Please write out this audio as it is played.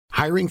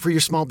Hiring for your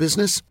small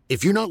business?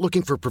 If you're not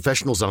looking for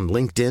professionals on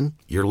LinkedIn,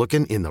 you're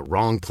looking in the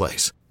wrong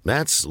place.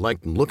 That's like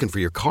looking for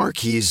your car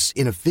keys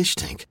in a fish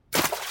tank.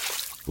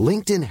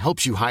 LinkedIn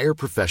helps you hire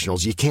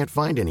professionals you can't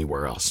find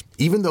anywhere else,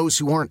 even those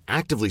who aren't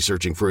actively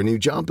searching for a new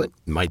job but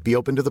might be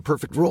open to the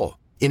perfect role.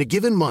 In a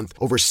given month,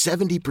 over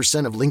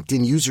 70% of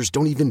LinkedIn users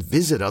don't even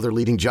visit other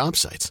leading job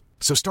sites.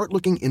 So start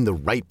looking in the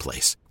right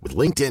place. With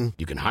LinkedIn,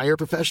 you can hire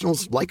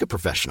professionals like a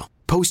professional.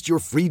 Post your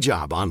free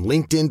job on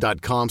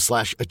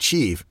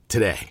linkedin.com/achieve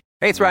today.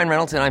 Hey, it's Ryan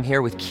Reynolds, and I'm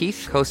here with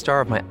Keith,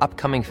 co-star of my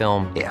upcoming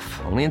film, If,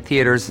 only in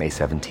theaters May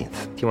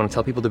 17th. Do you want to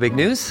tell people the big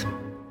news?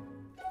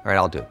 All right,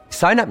 I'll do it.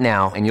 Sign up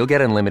now and you'll get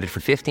unlimited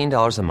for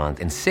 $15 a month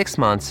and 6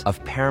 months of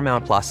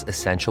Paramount Plus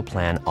Essential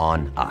Plan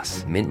on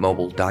us.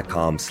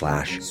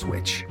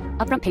 MintMobile.com/switch.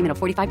 Upfront payment of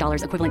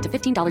 $45 equivalent to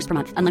 $15 per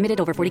month. Unlimited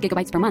over 40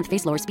 gigabytes per month.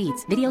 Face lower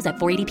speeds. Videos at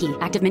 480p.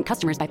 Active Mint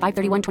customers by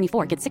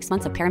 531.24 get 6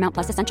 months of Paramount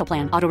Plus Essential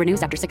Plan. Auto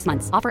renews after 6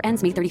 months. Offer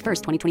ends May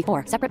 31st,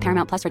 2024. Separate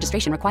Paramount Plus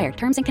registration required.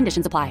 Terms and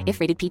conditions apply if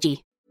rated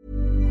PG.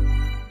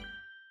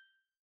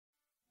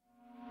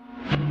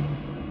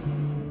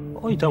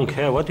 I don't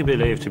care what they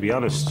believe, to be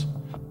honest.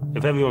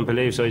 If everyone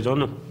believes I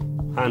done it,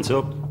 hands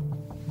up.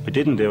 I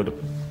didn't do it.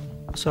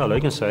 That's all I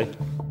can say.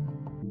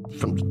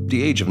 From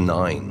the age of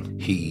 9,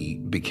 he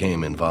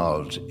became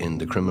involved in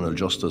the criminal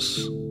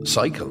justice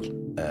cycle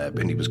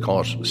when he was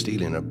caught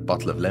stealing a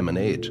bottle of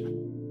lemonade.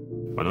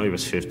 When I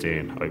was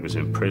 15, I was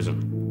in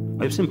prison.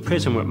 I was in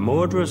prison with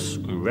murderers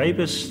and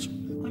rapists.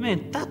 I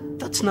mean,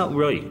 that's not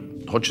right.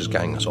 Hutch's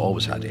gang has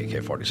always had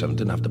AK-47,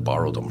 didn't have to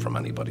borrow them from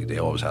anybody. They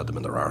always had them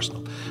in their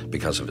arsenal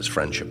because of his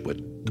friendship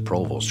with the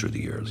provost through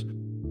the years.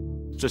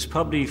 There's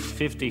probably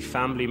 50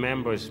 family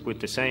members with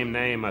the same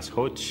name as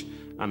Hutch,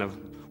 and if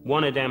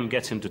one of them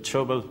gets into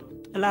trouble,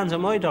 it lands at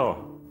my door.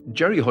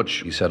 Gerry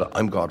Hutch, he said,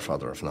 I'm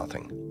godfather of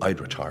nothing.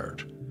 I'd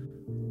retired.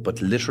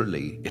 But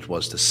literally, it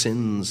was the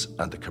sins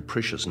and the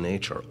capricious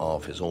nature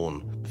of his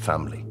own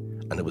family,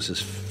 and it was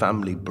his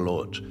family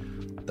blood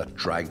that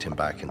dragged him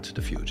back into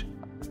the feud.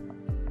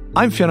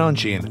 I'm Fionn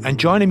Sheehan, and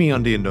joining me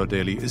on the Indo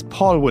Daily is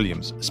Paul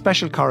Williams,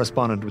 special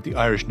correspondent with the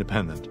Irish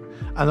Independent,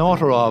 and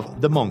author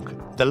of The Monk,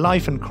 The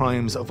Life and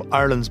Crimes of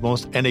Ireland's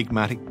Most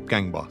Enigmatic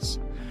Gang Boss,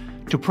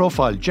 to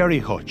profile Gerry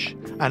Hutch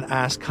and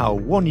ask how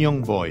one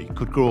young boy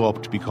could grow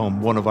up to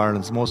become one of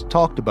Ireland's most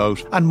talked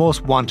about and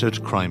most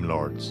wanted crime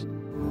lords.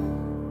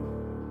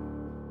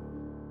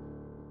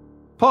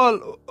 Paul,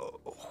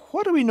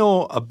 what do we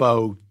know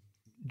about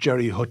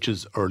Gerry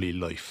Hutch's early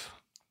life?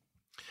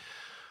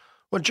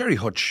 Well, Gerry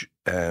Hutch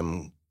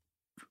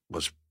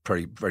was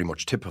very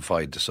much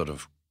typified the sort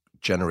of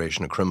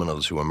generation of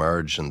criminals who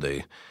emerged in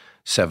the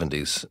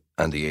 70s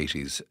and the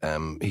 80s.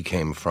 He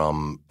came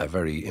from a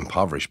very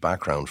impoverished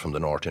background from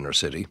the North Inner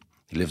City.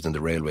 He lived in the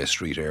Railway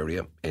Street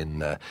area.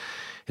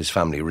 His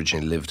family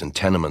originally lived in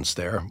tenements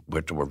there,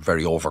 which were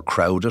very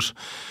overcrowded.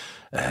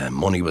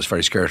 Money was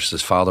very scarce.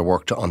 His father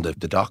worked on the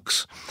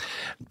docks.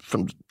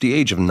 From the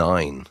age of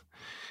 9,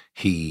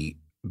 he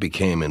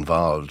became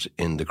involved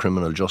in the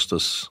criminal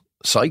justice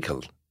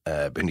cycle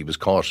when he was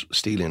caught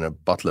stealing a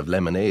bottle of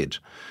lemonade,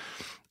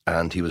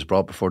 and he was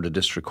brought before the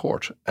district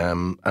court.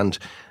 And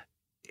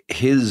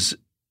his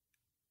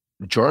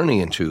journey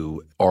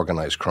into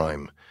organised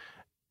crime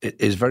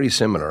is very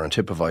similar and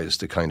typifies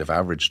the kind of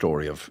average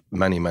story of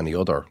many, many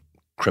other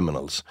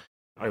criminals.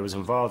 I was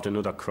involved in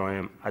other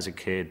crime as a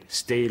kid,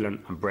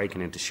 stealing and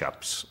breaking into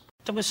shops.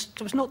 There was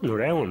nothing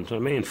around. I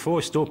mean,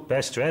 first up,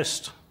 best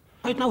dressed.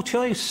 I had no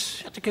choice.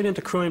 You had to get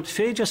into crime to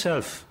feed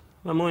yourself.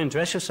 I mean,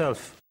 dress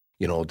yourself.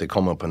 You know, they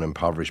come up in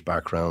impoverished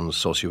backgrounds,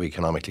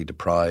 socioeconomically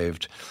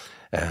deprived.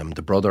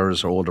 The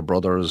brothers, or older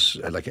brothers,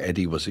 like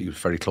Eddie he was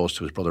very close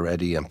to his brother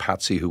Eddie, and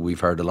Patsy, who we've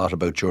heard a lot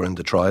about during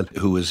the trial,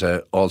 who was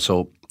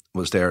also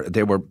was there.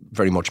 They were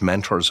very much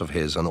mentors of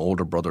his and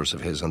older brothers of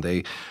his, and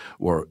they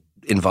were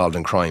involved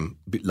in crime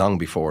long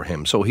before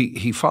him. So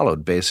he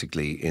followed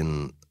basically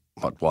in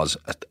what was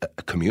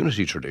a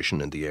community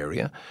tradition in the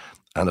area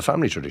and a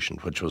family tradition,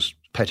 which was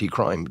petty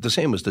crime, the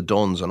same as the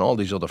Dunns and all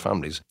these other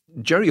families.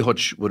 Gerry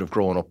Hutch would have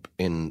grown up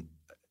in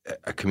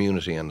a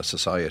community and a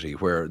society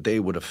where they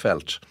would have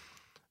felt,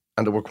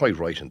 and they were quite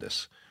right in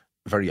this,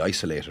 very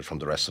isolated from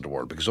the rest of the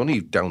world, because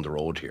only down the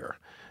road here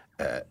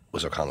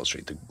was O'Connell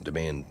Street,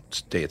 the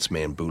state's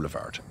main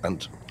boulevard.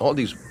 And all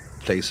these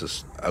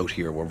places out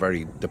here were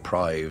very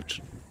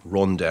deprived,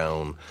 run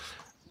down.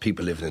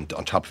 People living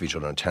on top of each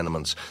other in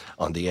tenements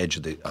on the edge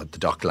of the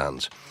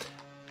docklands.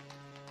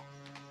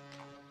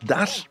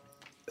 That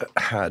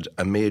had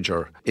a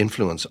major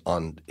influence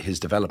on his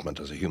development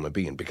as a human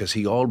being, because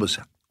he always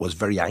was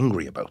very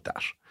angry about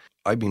that.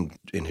 I've been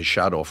in his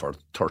shadow for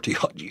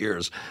 30-odd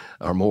years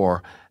or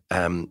more.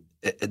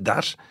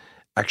 That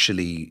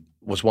actually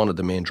was one of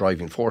the main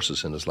driving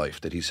forces in his life,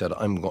 that he said,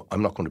 I'm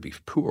not going to be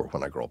poor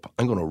when I grow up.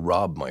 I'm going to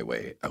rob my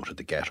way out of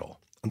the ghetto.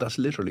 And that's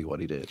literally what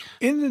he did.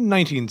 In the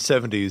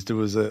 1970s, there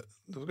was a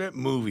great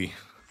movie.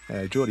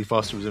 Jodie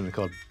Foster was in it,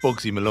 called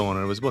Bugsy Malone,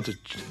 and it was a bunch of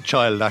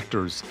child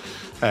actors.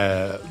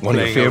 One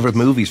of your favourite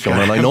movies, Phil,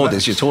 and I know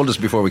this. You told us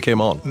before we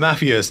came on.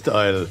 Mafia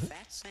style.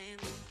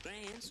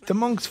 The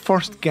Monk's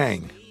first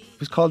gang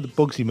was called the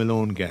Bugsy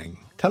Malone Gang.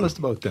 Tell us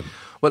about them.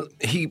 Well,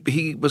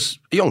 he was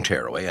a young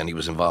tearaway, and he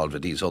was involved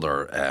with these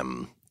other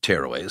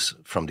tearaways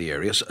from the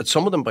area.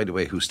 Some of them, by the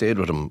way, who stayed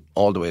with him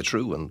all the way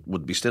through and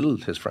would be still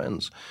his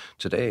friends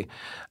today.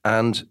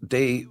 And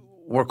they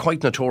were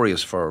quite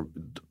notorious for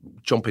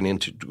running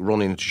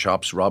into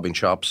shops, robbing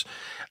shops,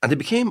 and they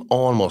became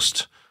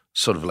almost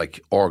sort of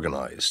like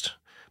organised.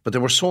 But they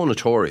were so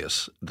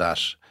notorious that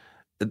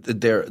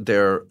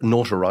their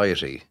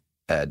notoriety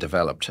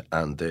developed,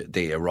 and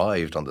they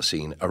arrived on the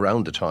scene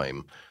around the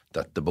time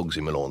that the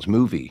Bugsy Malone's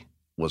movie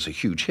was a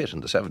huge hit in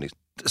the 70s.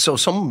 So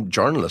some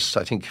journalists,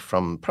 I think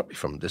probably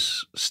from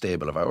this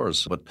stable of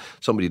ours, but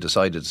somebody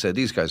decided to say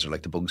these guys are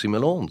like the Bugsy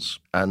Malones,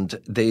 and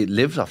they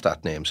lived off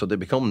that name, so they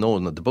become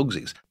known as the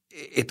Bugsies.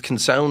 It can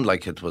sound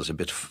like it was a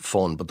bit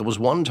fun, but there was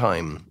one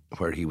time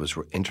where he was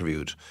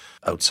interviewed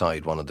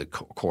outside one of the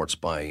courts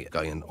by a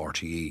guy in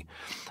RTE,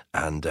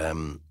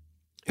 and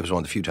it was one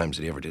of the few times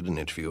that he ever did an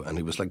interview, and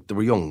he was like, there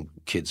were young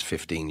kids,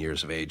 15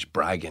 years of age,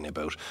 bragging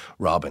about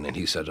robbing, and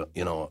he said,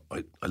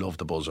 I love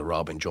the buzz of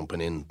robbing,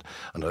 jumping in,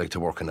 and I like to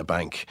work in a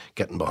bank,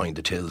 getting behind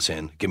the till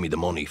saying, give me the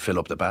money, fill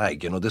up the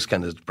bag, this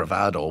kind of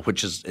bravado,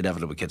 which is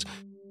inevitable with kids.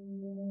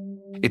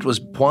 It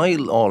was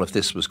while all of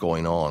this was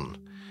going on,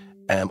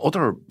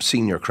 other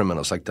senior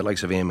criminals, like the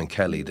likes of Eamon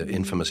Kelly, the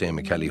infamous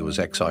Eamon Kelly, who was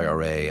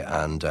ex-IRA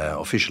and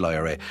official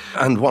IRA,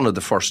 and one of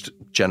the first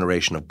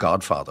generation of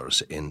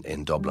godfathers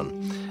in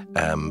Dublin,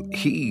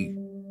 he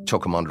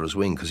took him under his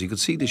wing because he could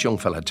see this young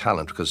fella had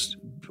talent, because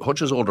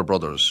Hutch's older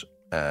brothers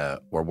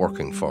were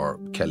working for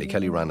Kelly.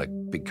 Kelly ran a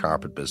big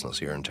carpet business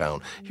here in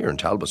town, here in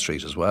Talbot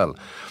Street as well.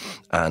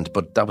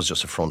 But that was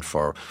just a front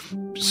for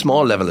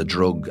small level of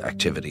drug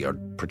activity or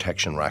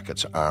protection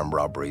rackets, armed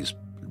robberies,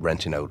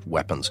 renting out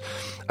weapons.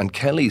 And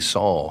Kelly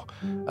saw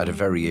at a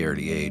very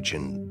early age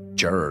in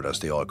Gerard, as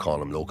they all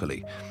call him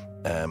locally,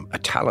 a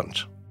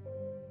talent.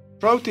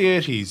 Throughout the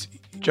 80s,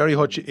 Gerry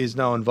Hutch is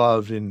now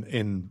involved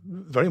in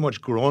very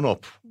much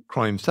grown-up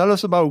crimes. Tell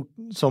us about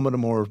some of the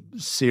more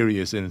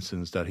serious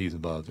incidents that he's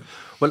involved in.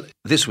 Well,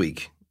 this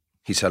week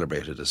he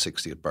celebrated his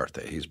 60th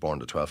birthday. He's born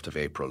the 12th of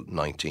April,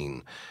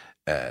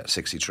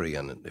 1963,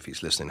 and if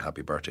he's listening,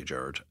 happy birthday,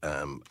 Gerard.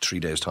 4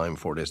 days'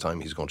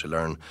 time, he's going to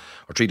learn,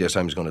 or 3 days'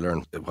 time he's going to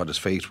learn what his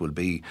fate will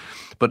be.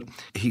 But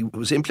he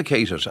was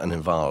implicated and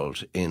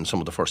involved in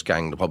some of the first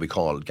what we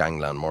call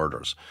gangland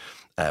murders.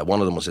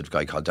 One of them was a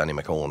guy called Danny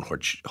McOwen,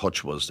 which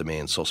Hutch was the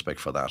main suspect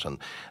for that. And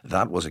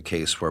that was a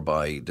case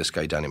whereby this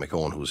guy, Danny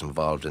McOwen, who was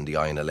involved in the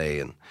INLA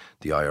and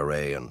the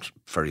IRA and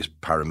various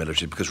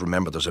paramilitary, because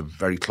remember, there's a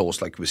very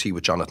close, like we see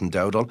with Jonathan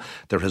Dowdall,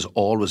 there has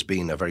always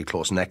been a very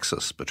close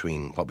nexus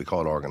between what we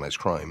call organised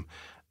crime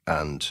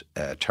and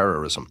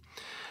terrorism.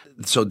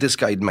 So this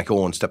guy,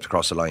 McOwen, stepped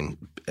across the line,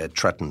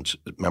 threatened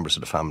members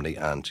of the family,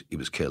 and he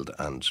was killed.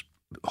 And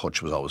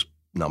Hutch was always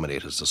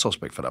nominated as the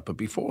suspect for that. But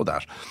before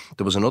that,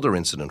 there was another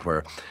incident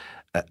where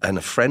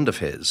a friend of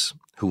his,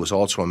 who was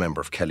also a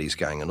member of Kelly's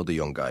gang, another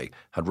young guy,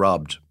 had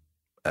robbed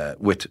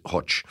with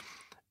Hutch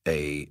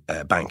a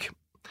bank.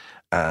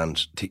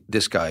 And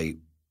this guy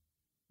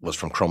was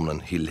from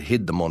Crumlin. He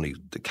hid the money,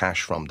 the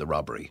cash from the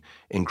robbery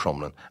in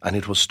Crumlin, and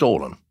it was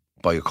stolen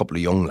by a couple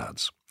of young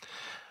lads.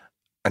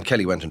 And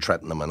Kelly went and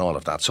threatened them and all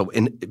of that. So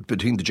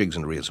between the jigs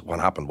and the reels, what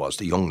happened was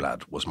the young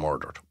lad was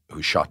murdered,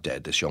 who shot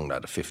dead. This young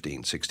lad of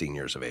 15, 16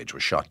 years of age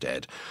was shot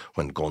dead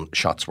when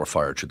shots were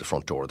fired through the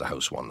front door of the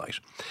house one night.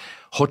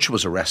 Hutch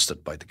was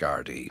arrested by the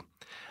Gardaí.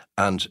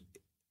 And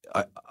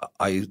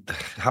I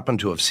happened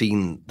to have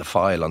seen the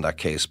file on that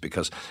case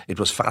because it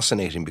was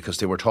fascinating, because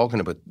they were talking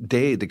about,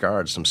 the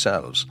guards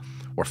themselves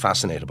were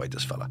fascinated by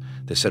this fella.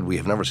 They said, we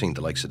have never seen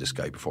the likes of this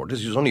guy before.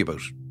 He was only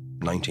about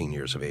 19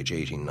 years of age,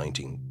 18,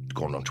 19,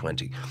 going on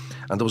 20.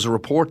 And there was a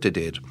report they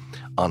did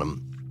on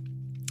him,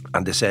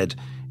 and they said,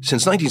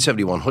 since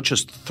 1971, Hutch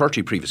has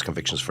 30 previous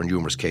convictions for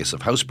numerous cases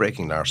of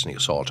housebreaking, larceny,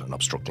 assault and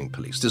obstructing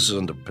police. This is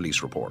in the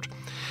police report.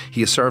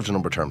 He has served a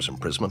number of terms of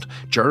imprisonment.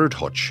 Gerard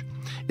Hutch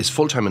is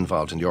full-time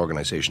involved in the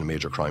organisation of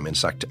major crime and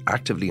is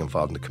actively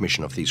involved in the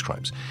commission of these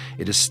crimes.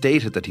 It is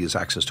stated that he has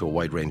access to a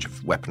wide range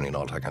of weaponry and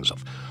all that kind of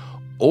stuff.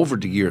 Over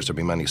the years, there have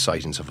been many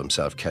sightings of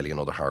himself, Kelly and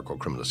other hardcore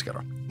criminals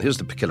together. Here's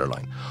the killer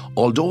line.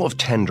 Although of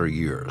tender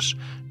years,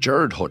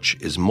 Gerard Hutch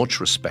is much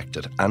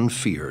respected and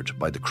feared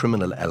by the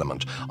criminal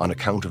element on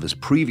account of his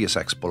previous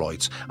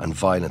exploits and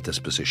violent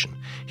disposition.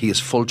 He is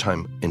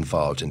full-time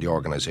involved in the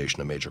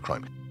organisation of major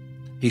crime.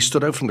 He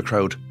stood out from the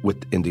crowd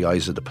in the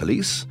eyes of the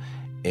police,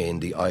 in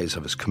the eyes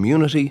of his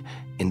community,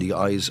 in the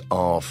eyes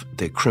of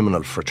the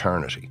criminal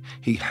fraternity.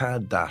 He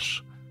had that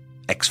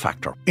X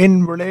factor.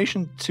 In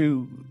relation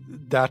to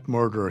that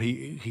murder,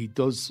 he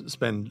does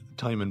spend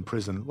time in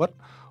prison.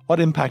 What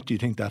impact do you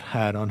think that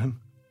had on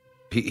him?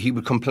 He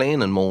would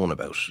complain and moan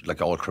about,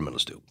 like all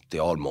criminals do. They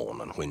all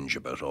moan and whinge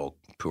about, oh,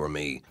 poor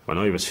me. When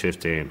I was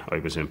 15, I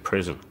was in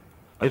prison.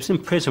 I was in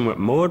prison with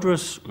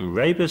murderers,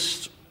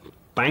 rapists,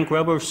 bank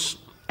robbers,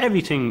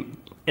 everything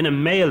in a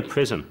male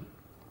prison.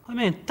 I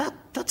mean,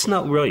 that's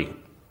not right.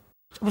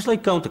 It was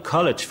like going to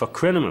college for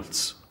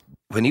criminals.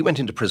 When he went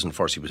into prison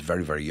first, he was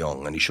very, very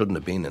young, and he shouldn't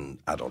have been in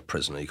adult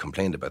prison, and he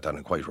complained about that,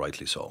 and quite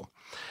rightly so.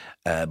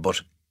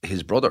 But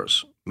his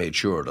brothers made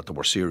sure that there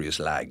were serious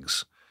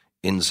lags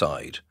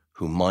inside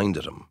who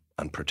minded him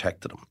and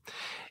protected him.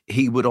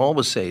 He would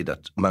always say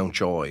that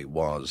Mountjoy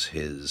was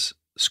his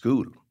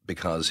school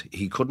because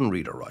he couldn't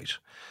read or write,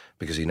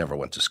 because he never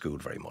went to school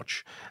very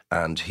much.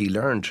 And he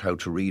learned how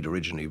to read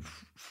originally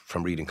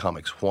from reading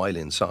comics while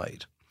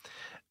inside.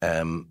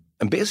 And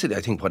basically,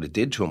 I think what it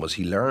did to him was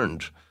he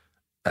learned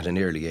at an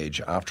early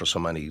age, after so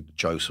many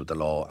jousts with the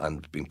law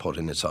and being put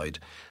inside,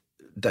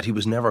 that he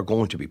was never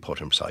going to be put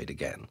inside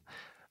again.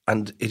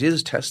 And it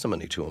is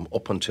testimony to him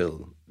up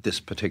until this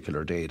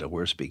particular day that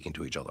we're speaking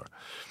to each other,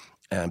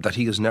 that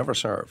he has never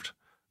served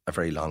a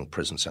very long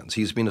prison sentence.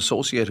 He's been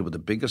associated with the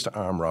biggest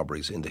armed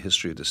robberies in the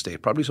history of the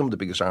state, probably some of the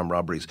biggest armed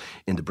robberies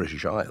in the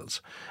British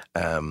Isles.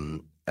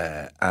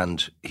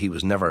 And he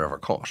was never ever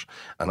caught.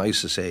 And I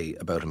used to say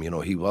about him,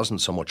 he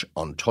wasn't so much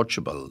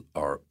untouchable,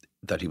 or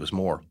that he was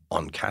more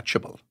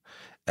uncatchable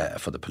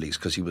for the police,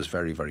 because he was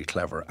very, very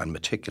clever and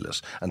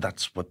meticulous. And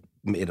that's what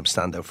made him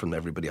stand out from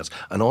everybody else.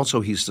 And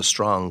also he's the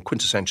strong,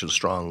 quintessential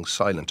strong,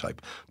 silent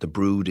type, the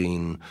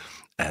brooding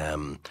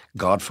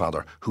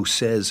godfather who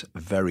says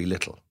very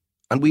little.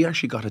 And we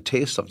actually got a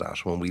taste of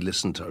that when we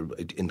listened to,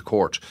 in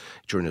court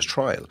during his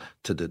trial,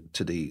 to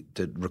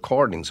the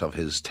recordings of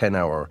his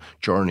 10-hour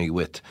journey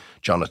with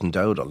Jonathan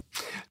Dowdall.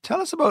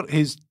 Tell us about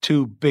his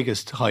two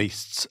biggest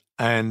heists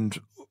and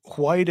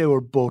why they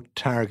were both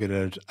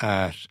targeted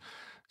at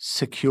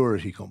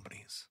security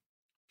companies.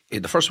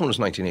 The first one was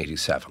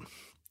 1987.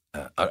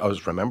 I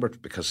was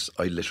remembered because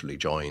I literally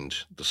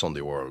joined the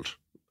Sunday World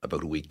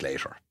about a week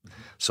later.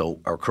 So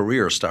our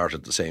careers started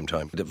at the same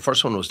time. The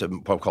first one was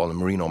what we call a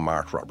Merino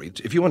Mart robbery.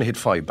 If you want to hit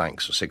 5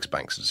 banks or 6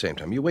 banks at the same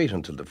time, you wait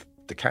until the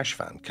cash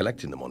van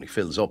collecting the money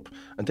fills up,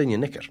 and then you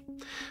nick it.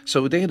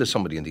 So they had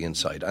somebody in the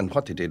inside, and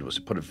what they did was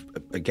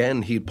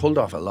he pulled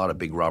off a lot of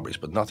big robberies,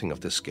 but nothing of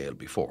this scale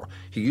before.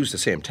 He used the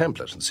same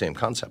template and the same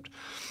concept.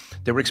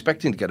 They were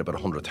expecting to get about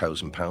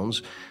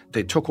 £100,000.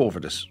 They took over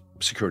this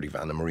security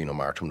van in Merino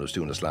Mart when it was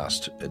doing its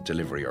last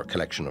delivery or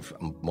collection of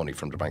money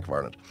from the Bank of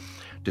Ireland.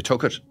 They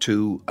took it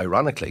to,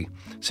 ironically,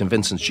 St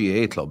Vincent's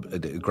GAA Club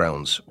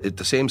grounds, at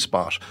the same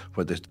spot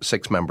where the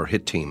 6-member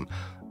hit team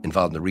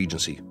involved in the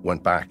Regency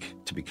went back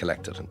to be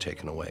collected and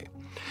taken away.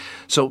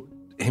 So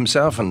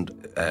himself and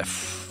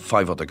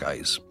 5 other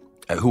guys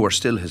who are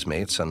still his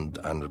mates and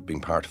have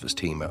been part of his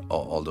team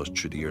all those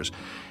through the years,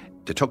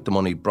 they took the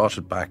money, brought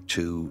it back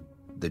to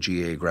the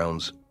GAA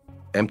grounds,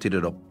 emptied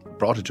it up,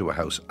 brought it to a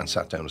house and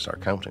sat down to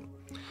start counting.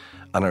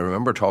 And I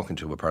remember talking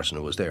to a person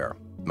who was there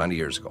many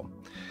years ago,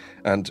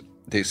 and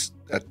they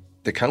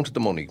counted the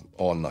money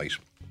all night.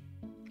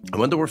 And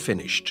when they were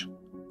finished,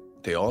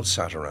 they all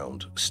sat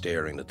around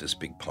staring at this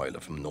big pile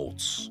of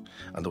notes,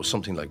 and there was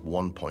something like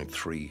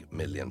 £1.3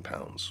 million.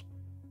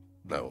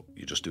 Now,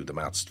 you just do the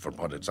maths for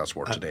what that's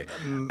worth today.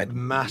 A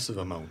massive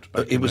amount.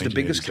 It was the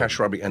biggest cash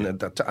robbery, and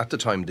at the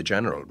time, the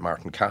general,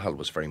 Martin Cahill,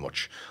 was very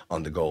much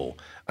on the go.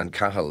 And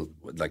Cahill,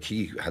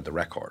 he had the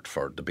record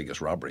for the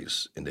biggest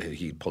robberies.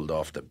 He pulled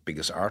off the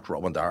biggest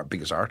one of the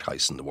biggest art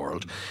heists in the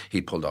world.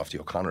 He pulled off the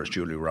O'Connor's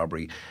jewellery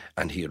robbery,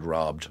 and he had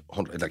robbed,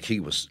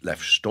 he was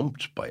left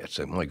stumped by it,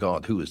 saying, my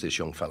God, who is this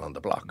young fella on the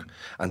block?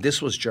 And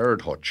this was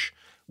Gerry Hutch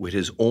with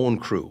his own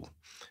crew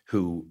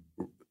who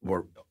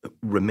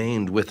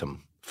remained with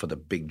him for the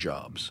big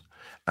jobs,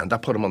 and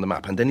that put him on the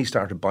map. And then he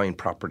started buying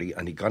property,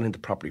 and he got into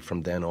property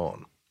from then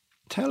on.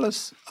 Tell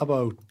us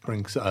about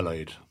Brinks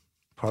Allied,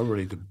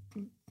 probably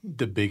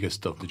the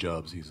biggest of the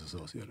jobs he's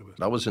associated with.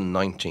 That was in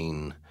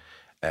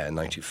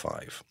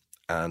 1995,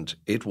 and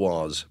it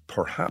was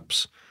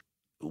perhaps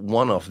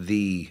one of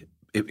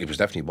it was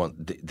definitely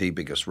the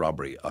biggest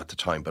robbery at the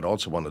time, but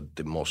also one of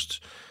the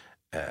most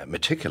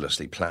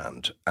meticulously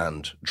planned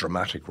and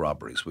dramatic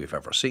robberies we've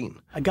ever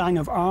seen. A gang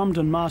of armed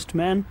and masked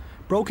men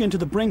broke into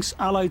the Brinks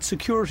Allied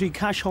Security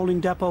cash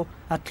holding depot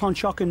at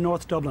Clonshock in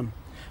North Dublin.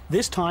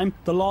 This time,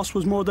 the loss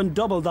was more than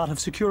double that of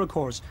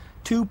Securicor's.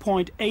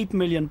 £2.8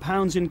 million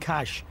in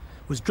cash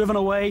was driven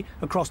away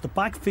across the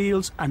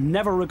backfields and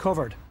never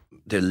recovered.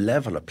 The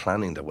level of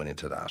planning that went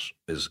into that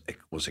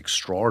was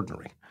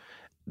extraordinary.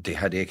 They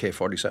had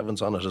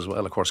AK-47s on it as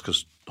well, of course,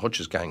 because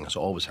Hutch's gang has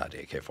always had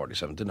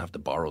AK-47. Didn't have to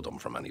borrow them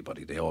from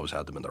anybody. They always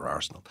had them in their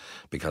arsenal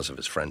because of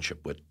his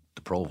friendship with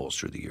the provost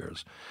through the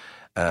years.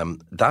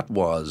 That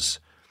was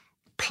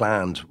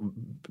planned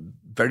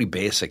very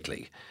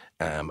basically.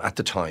 At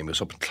the time, it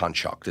was up in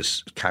Clonshock,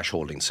 this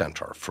cash-holding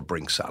centre for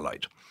Brinks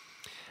Allied.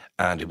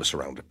 And it was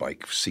surrounded by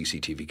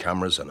CCTV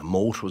cameras, and a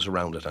moat was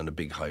around it, and a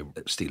big high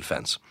steel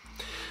fence.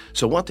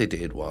 So what they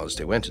did was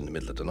they went in the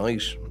middle of the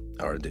night,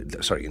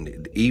 in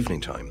the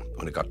evening time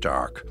when it got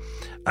dark,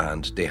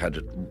 and they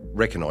had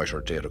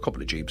reconnoitred. They had a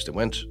couple of jeeps. They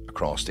went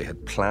across. They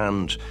had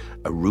planned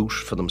a route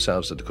for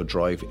themselves that they could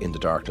drive in the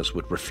darkness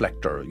with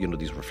reflector,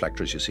 these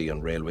reflectors you see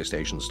on railway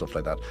stations, stuff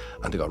like that.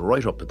 And they got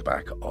right up at the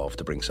back of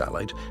the Brinks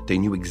Allied. They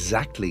knew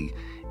exactly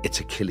its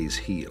Achilles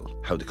heel,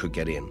 how they could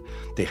get in.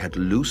 They had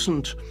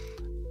loosened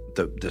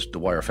the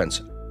wire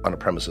fence on a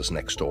premises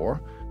next door.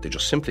 They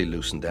just simply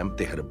loosened them.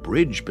 They had a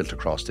bridge built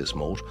across this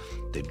moat.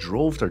 They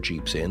drove their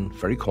jeeps in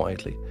very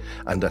quietly.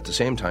 And at the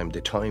same time,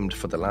 they timed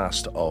for the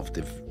last of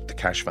the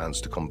cash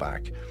vans to come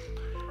back.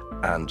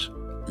 And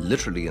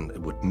literally,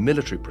 with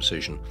military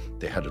precision,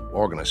 they had it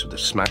organised. So they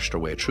smashed their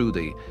way through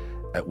the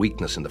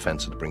weakness in the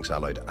fence of the Brinks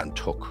Allied and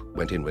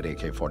went in with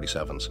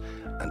AK-47s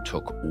and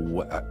took,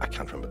 I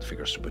can't remember the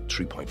figures, but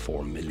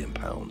 £3.4 million.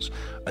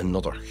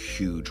 Another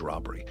huge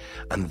robbery.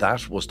 And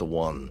that was the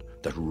one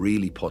that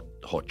really put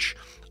Hutch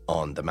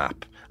on the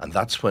map. And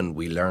that's when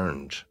we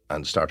learned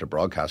and started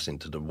broadcasting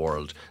to the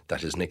world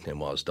that his nickname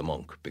was the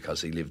Monk,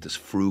 because he lived this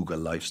frugal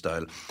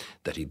lifestyle,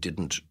 that he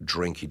didn't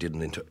drink, he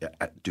didn't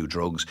do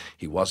drugs,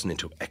 he wasn't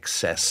into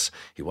excess,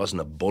 he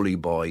wasn't a bully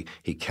boy,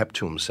 he kept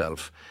to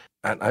himself.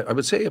 And I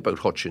would say about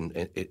Hutch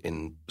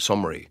in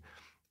summary,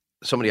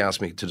 somebody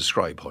asked me to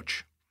describe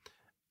Hutch.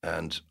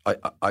 And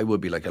I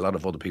would be like a lot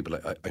of other people.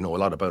 I know a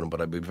lot about him, but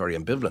I'd be very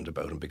ambivalent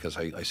about him because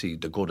I see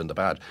the good and the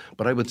bad.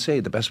 But I would say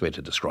the best way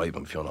to describe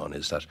him, Fionn,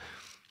 is that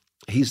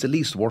he's the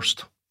least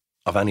worst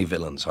of any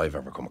villains I've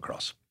ever come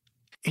across.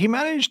 He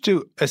managed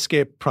to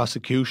escape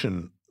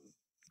prosecution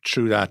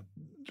through that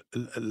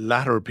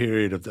latter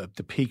period of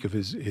the peak of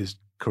his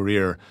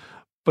career,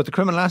 but the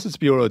Criminal Assets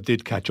Bureau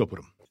did catch up with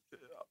him.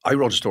 I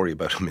wrote a story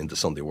about him in the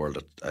Sunday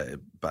World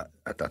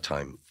at that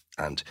time,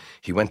 and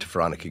he went to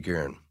Veronica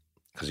Guerin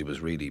because he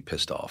was really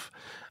pissed off.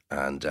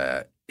 And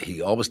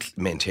he always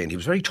maintained, he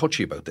was very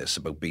touchy about this,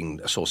 about being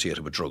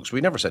associated with drugs. We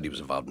never said he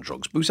was involved in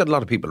drugs, but we said a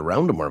lot of people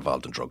around him were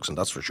involved in drugs, and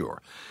that's for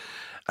sure.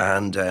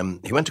 And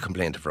he went to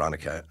complain to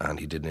Veronica, and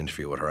he did an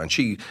interview with her. And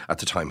she, at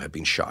the time, had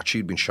been shot.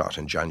 She'd been shot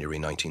in January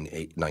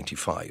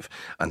 1995.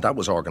 And that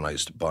was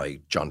organised by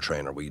John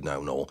Traynor, we now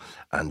know,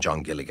 and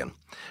John Gilligan.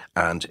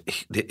 And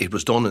it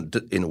was done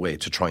in a way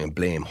to try and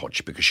blame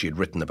Hutch, because she had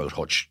written about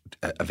Hutch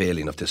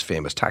availing of this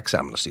famous tax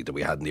amnesty that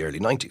we had in the early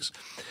 90s,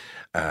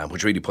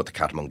 which really put the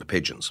cat among the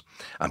pigeons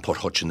and put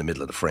Hutch in the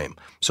middle of the frame.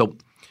 So,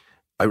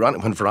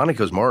 when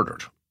Veronica was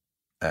murdered,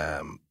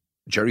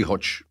 Gerry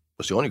Hutch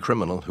was the only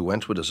criminal who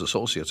went with his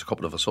associates, a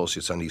couple of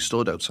associates, and he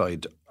stood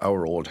outside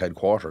our old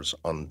headquarters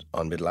on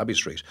Middle Abbey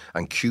Street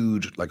and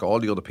queued, like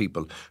all the other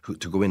people,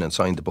 to go in and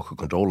sign the Book of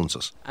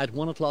Condolences. At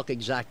 1 o'clock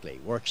exactly,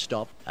 work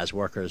stopped as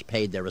workers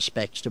paid their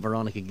respects to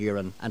Veronica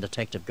Guerin and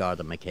Detective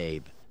Garda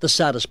McCabe. The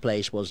saddest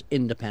place was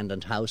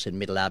Independent House in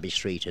Middle Abbey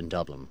Street in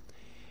Dublin.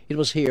 It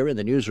was here in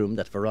the newsroom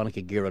that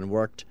Veronica Guerin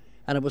worked,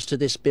 and it was to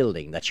this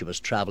building that she was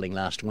travelling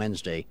last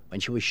Wednesday when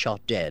she was shot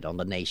dead on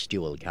the Nace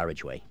dual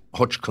carriageway.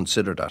 Hutch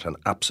considered that an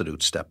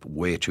absolute step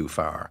way too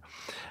far.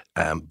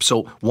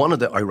 So one of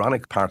the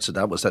ironic parts of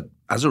that was that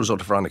as a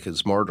result of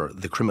Veronica's murder,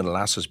 the Criminal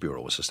Assets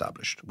Bureau was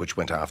established, which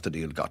went after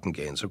the ill-gotten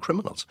gains of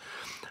criminals.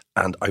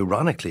 And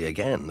ironically,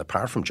 again,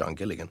 apart from John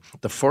Gilligan,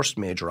 the first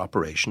major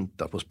operation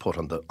that was put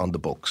on the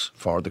books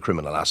for the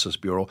Criminal Assets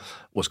Bureau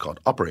was called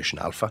Operation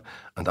Alpha,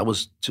 and that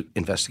was to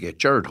investigate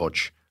Gerard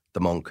Hutch,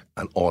 the Monk,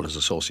 and all his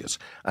associates.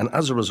 And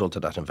as a result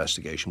of that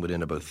investigation,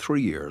 within about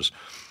 3 years,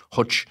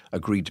 Hutch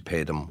agreed to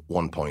pay them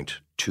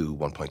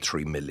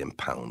 £1.3 million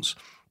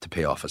to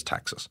pay off his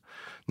taxes.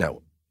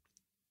 Now,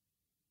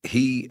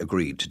 he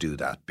agreed to do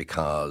that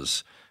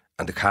because,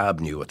 and the cab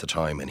knew at the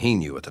time, and he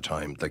knew at the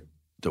time, that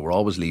they were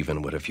always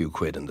leaving with a few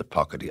quid in the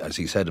pocket. As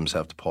he said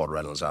himself to Paul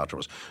Reynolds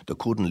afterwards, they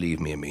couldn't leave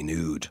me in me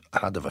nude. I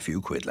had to have a few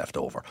quid left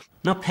over.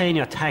 Not paying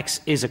your tax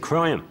is a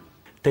crime.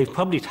 They've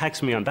probably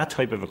taxed me on that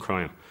type of a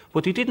crime.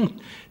 But they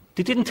didn't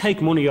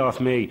take money off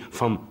me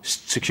from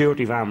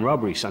security van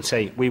robberies and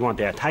say, we want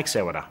their tax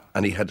out of that.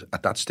 And he had,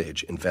 at that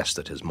stage,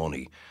 invested his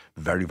money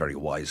very, very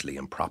wisely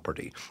in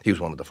property. He was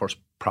one of the first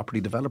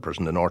property developers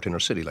in the North Inner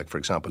City. Like, for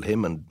example,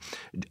 him and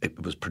it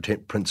was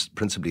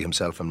principally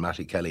himself and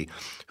Matty Kelly,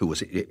 who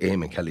was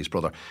Eamon Kelly's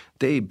brother.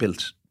 They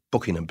built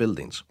Buckingham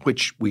Buildings,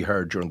 which we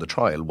heard during the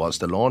trial was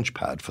the launch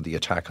pad for the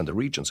attack on the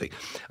Regency.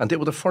 And they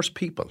were the first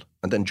people,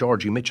 and then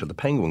Georgie Mitchell, the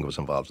Penguin, was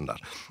involved in that.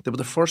 They were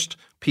the first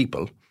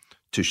people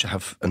to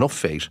have enough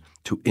faith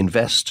to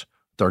invest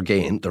their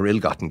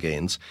ill-gotten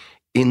gains,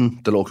 in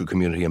the local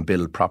community and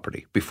build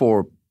property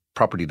before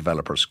property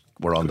developers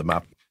were on the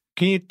map.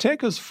 Can you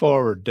take us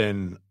forward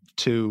then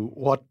to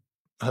what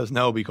has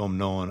now become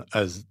known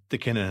as the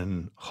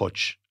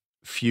Kinahan-Hutch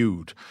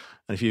feud?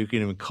 And if you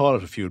can even call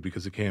it a feud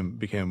because it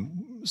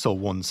became so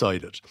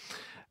one-sided.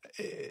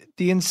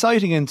 The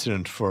inciting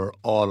incident for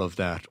all of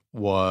that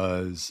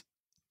was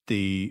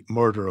the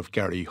murder of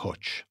Gerry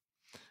Hutch.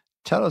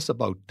 Tell us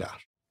about that.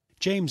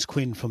 James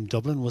Quinn from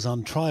Dublin was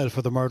on trial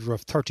for the murder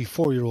of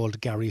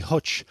 34-year-old Gerry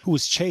Hutch, who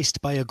was chased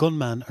by a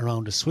gunman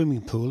around a swimming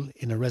pool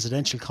in a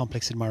residential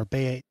complex in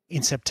Marbella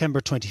in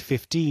September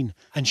 2015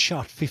 and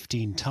shot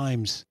 15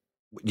 times.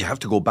 You have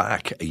to go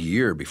back a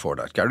year before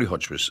that. Gerry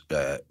Hutch was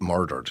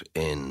murdered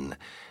in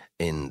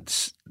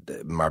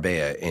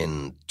Marbella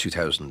in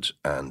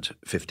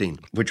 2015,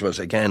 which was,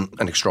 again,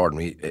 an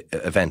extraordinary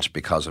event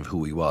because of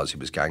who he was. He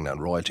was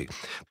gangland royalty.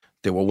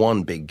 They were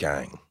one big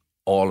gang.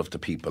 All of the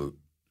people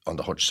on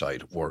the Hutch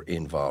side were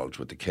involved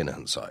with the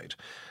Kinahan side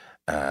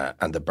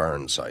and the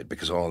Byrne side,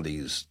 because all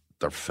these,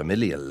 their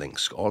familial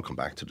links all come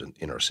back to the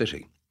inner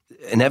city.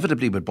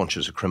 inevitably with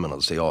bunches of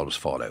criminals, they always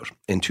fall out.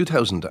 In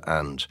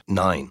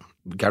 2009,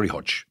 Gerry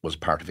Hutch was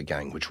part of a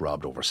gang which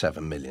robbed over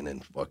 7 million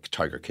in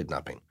tiger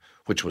kidnapping,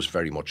 which was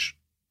very much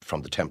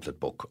from the template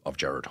book of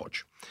Gerard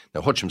Hutch.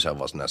 Now, Hutch himself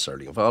wasn't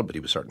necessarily involved, but he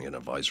was certainly an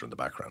advisor in the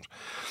background.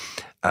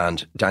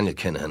 And Daniel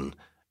Kinahan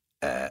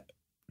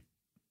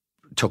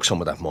took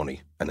some of that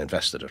money and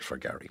invested it for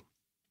Gerry.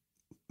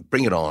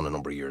 Bring it on a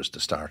number of years to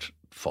start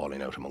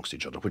falling out amongst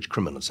each other, which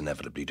criminals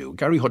inevitably do.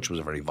 Gerry Hutch was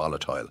a very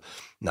volatile,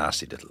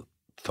 nasty little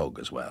thug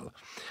as well.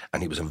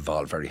 And he was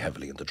involved very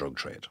heavily in the drug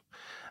trade.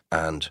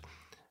 And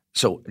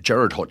so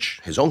Gerard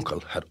Hutch, his uncle,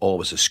 had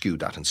always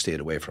eschewed that and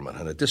stayed away from it.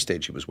 And at this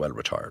stage, he was well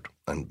retired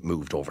and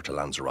moved over to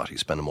Lanzarote,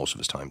 spending most of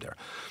his time there.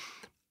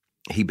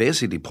 He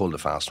basically pulled a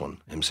fast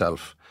one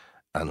himself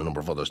and a number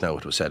of others. Now,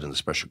 it was said in the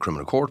Special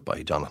Criminal Court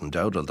by Jonathan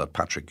Dowdall that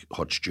Patrick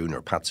Hutch Jr.,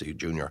 Patsy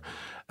Jr.,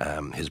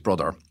 his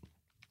brother,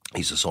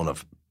 he's the son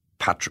of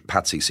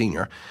Patsy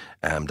Sr.,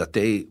 that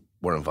they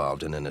were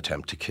involved in an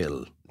attempt to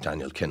kill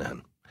Daniel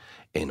Kinahan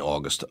in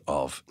August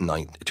of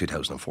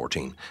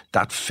 2014.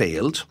 That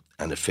failed,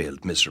 and it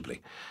failed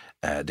miserably.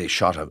 They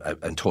shot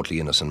a totally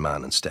innocent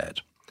man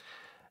instead.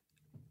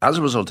 As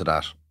a result of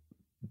that,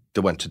 they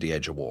went to the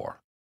edge of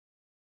war.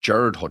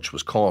 Gerard Hutch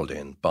was called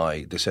in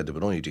they said they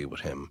would only deal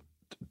with him.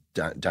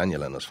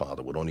 Daniel and his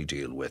father would only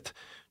deal with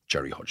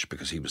Gerry Hutch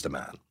because he was the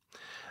man.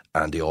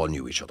 And they all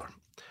knew each other.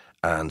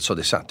 And so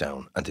they sat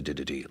down and they did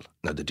a deal.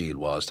 Now, the deal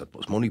was that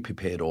was money be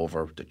paid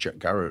over, that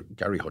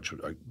Gerry Hutch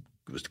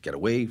was to get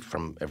away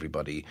from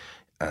everybody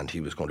and he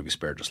was going to be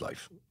spared his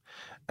life.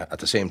 At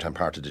the same time,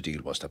 part of the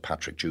deal was that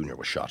Patrick Jr.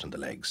 was shot in the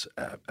legs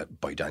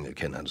by Daniel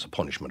Kinahan as a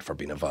punishment for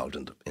being involved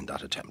in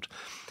that attempt.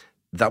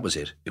 That was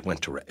it. It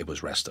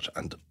was rested.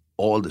 And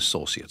all the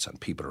associates and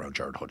people around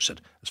Gerard Hutch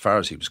said, as far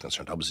as he was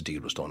concerned, that was the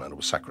deal was done and it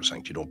was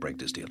sacrosanct. You don't break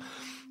this deal.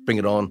 Bring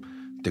it on.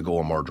 They go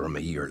and murder him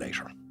a year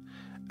later.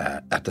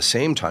 At the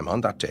same time,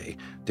 on that day,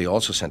 they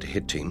also sent a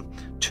hit team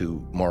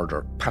to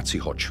murder Patsy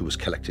Hutch, who was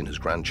collecting his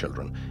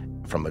grandchildren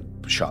from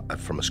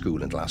a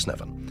school in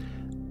Glasnevin.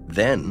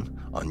 Then,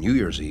 on New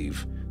Year's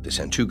Eve, they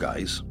sent two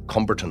guys,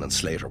 Cumberton and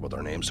Slater were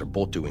their names. They're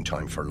both doing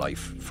time for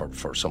life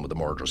for some of the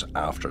murders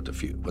after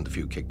when the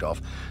feud kicked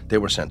off. They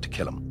were sent to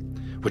kill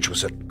him, which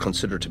was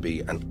considered to be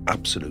an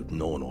absolute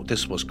no-no.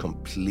 This was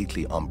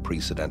completely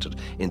unprecedented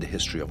in the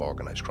history of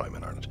organised crime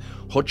in Ireland.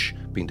 Hutch,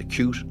 being the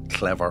cute,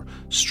 clever,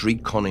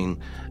 street-cunning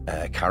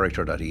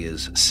character that he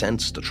is,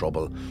 sensed the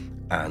trouble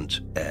and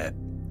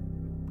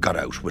got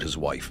out with his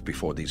wife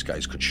before these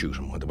guys could shoot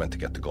him when they went to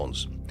get the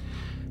guns.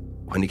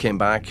 When he came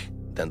back,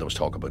 then there was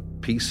talk about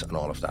peace and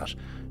all of that.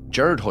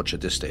 Gerard Hutch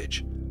at this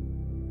stage,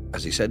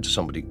 as he said to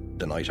somebody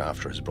the night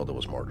after his brother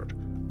was murdered,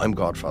 I'm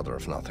godfather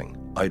of nothing.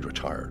 I'd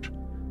retired.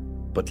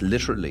 But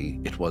literally,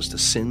 it was the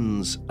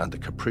sins and the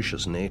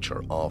capricious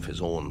nature of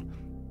his own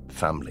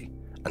family.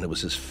 And it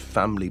was his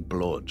family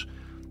blood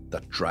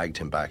that dragged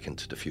him back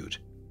into the feud.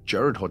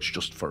 Gerard Hutch,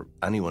 just for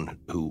anyone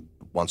who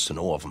wants to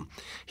know of him,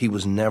 he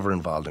was never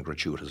involved in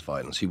gratuitous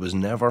violence. He was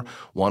never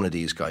one of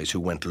these guys who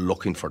went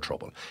looking for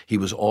trouble. He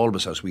was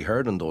always, as we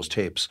heard in those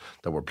tapes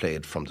that were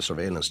played from the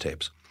surveillance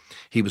tapes,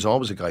 he was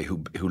always a guy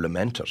who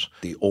lamented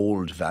the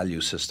old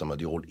value system or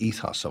the old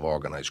ethos of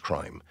organised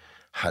crime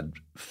had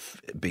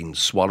been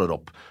swallowed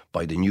up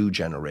by the new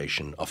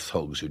generation of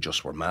thugs who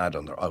just were mad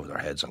out of their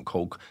heads on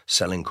coke,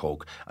 selling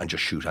coke, and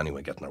just shoot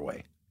anyone getting their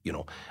way, you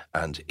know.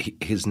 And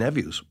his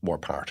nephews were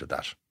part of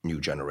that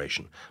new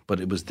generation, but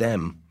it was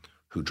them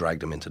who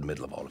dragged him into the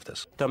middle of all of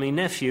this. To my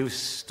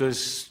nephews,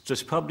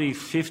 there's probably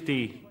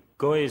 50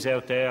 guys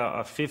out there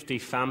or 50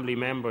 family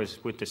members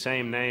with the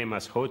same name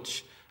as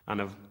Hutch,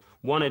 and if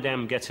one of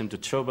them gets into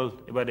trouble,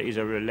 whether he's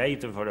a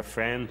relative or a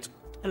friend,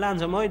 it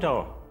lands on my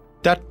door.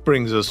 That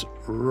brings us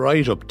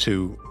right up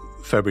to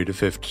February the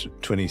 5th,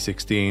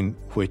 2016,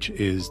 which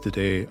is the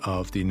day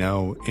of the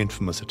now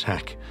infamous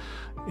attack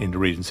in the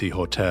Regency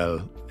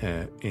Hotel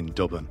in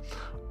Dublin.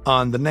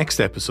 On the next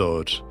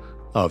episode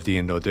of the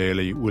Indo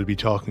Daily, we'll be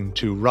talking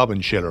to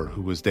Robin Schiller,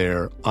 who was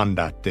there on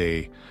that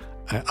day,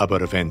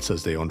 about events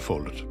as they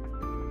unfolded.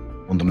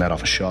 One of them let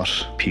off a shot,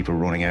 people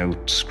running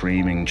out,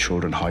 screaming,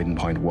 children hiding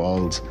behind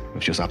walls. It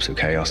was just absolute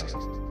chaos.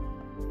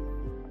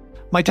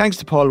 My thanks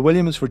to Paul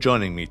Williams for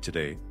joining me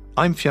today.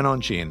 I'm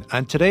Fionn Sheehan,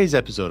 and today's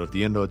episode of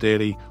the Indo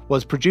Daily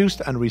was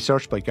produced and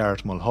researched by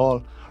Garrett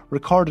Mulhall,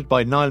 recorded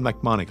by Niall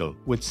McMonigal,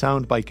 with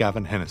sound by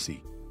Gavin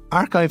Hennessy.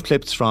 Archive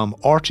clips from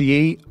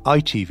RTE,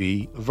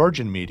 ITV,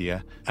 Virgin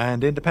Media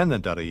and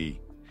Independent.ie.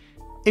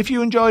 If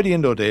you enjoy the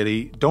Indo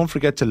Daily, don't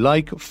forget to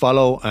like,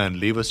 follow and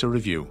leave us a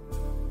review.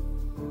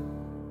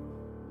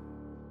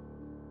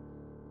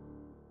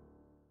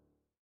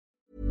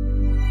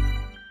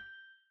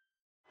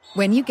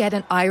 When you get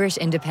an Irish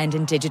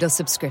Independent digital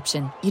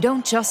subscription, you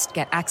don't just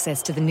get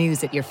access to the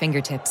news at your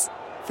fingertips.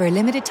 For a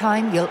limited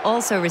time, you'll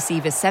also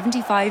receive a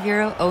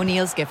 €75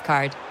 O'Neill's gift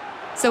card.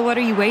 So what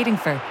are you waiting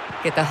for?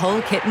 Get the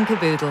whole kit and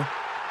caboodle.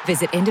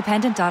 Visit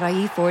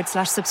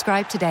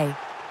independent.ie/subscribe today.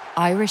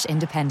 Irish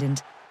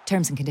Independent.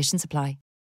 Terms and conditions apply.